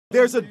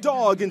There's a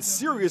dog in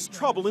serious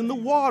trouble in the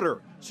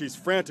water. She's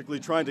frantically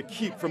trying to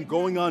keep from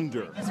going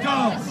under. Let's go!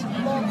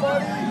 Come on,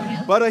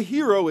 buddy! But a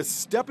hero is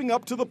stepping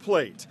up to the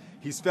plate.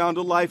 He's found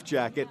a life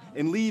jacket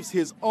and leaves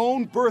his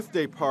own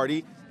birthday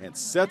party and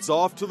sets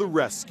off to the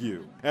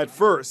rescue. At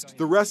first,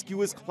 the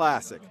rescue is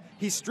classic.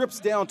 He strips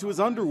down to his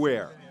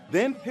underwear,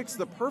 then picks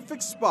the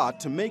perfect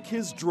spot to make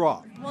his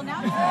drop.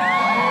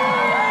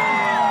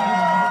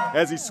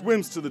 As he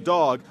swims to the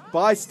dog,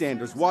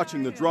 bystanders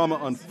watching the drama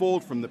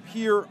unfold from the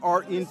pier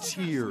are in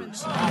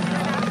tears.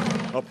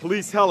 A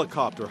police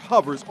helicopter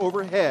hovers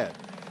overhead.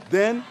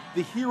 Then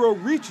the hero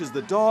reaches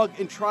the dog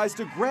and tries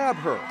to grab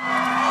her.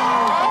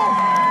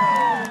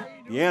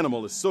 The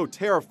animal is so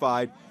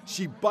terrified,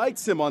 she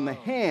bites him on the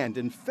hand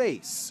and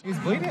face. He's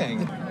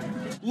bleeding.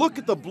 Look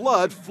at the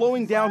blood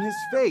flowing down his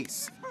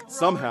face.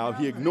 Somehow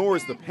he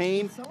ignores the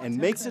pain and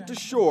makes it to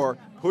shore,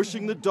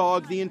 pushing the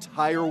dog the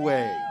entire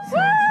way.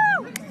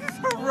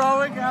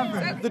 Heroic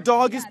effort. The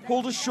dog is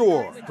pulled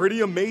ashore.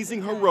 Pretty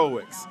amazing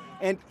heroics.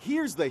 And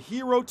here's the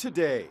hero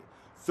today,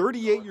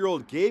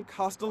 38-year-old Gabe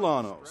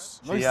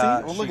Castellanos. Look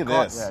at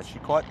this. Yeah, she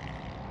caught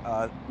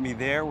me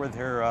there with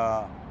her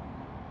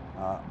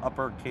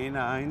upper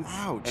canines.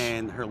 Ouch.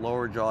 And her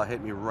lower jaw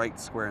hit me right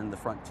square in the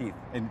front teeth.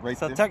 And right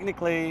so there?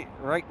 Technically,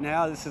 right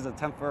now, this is a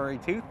temporary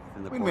tooth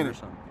in the Wait a corner.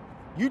 minute.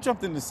 You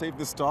jumped in to save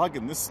this dog,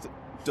 and this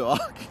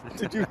dog,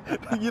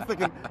 you're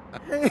thinking,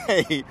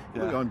 hey,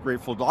 you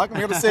ungrateful dog, I'm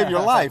here to save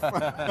your life.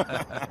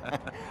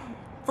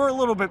 For a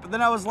little bit, but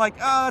then I was like,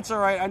 oh, it's all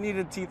right. I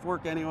needed teeth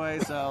work anyway,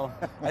 so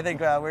I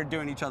think we're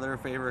doing each other a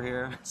favor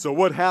here. So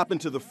what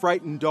happened to the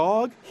frightened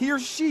dog? Here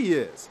she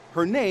is.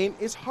 Her name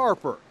is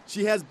Harper.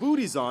 She has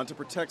booties on to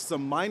protect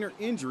some minor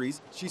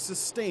injuries she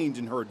sustained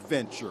in her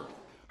adventure.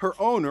 Her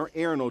owner,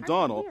 Aaron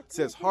O'Donnell,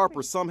 says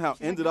Harper somehow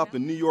ended up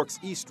in New York's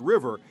East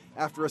River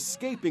after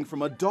escaping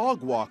from a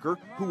dog walker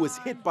who was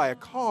hit by a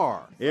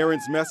car.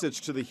 Aaron's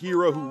message to the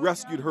hero who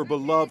rescued her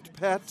beloved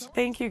pet.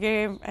 Thank you,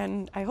 Gabe,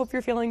 and I hope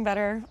you're feeling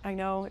better. I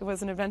know it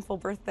was an eventful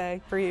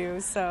birthday for you,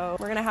 so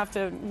we're going to have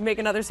to make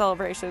another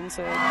celebration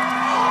to...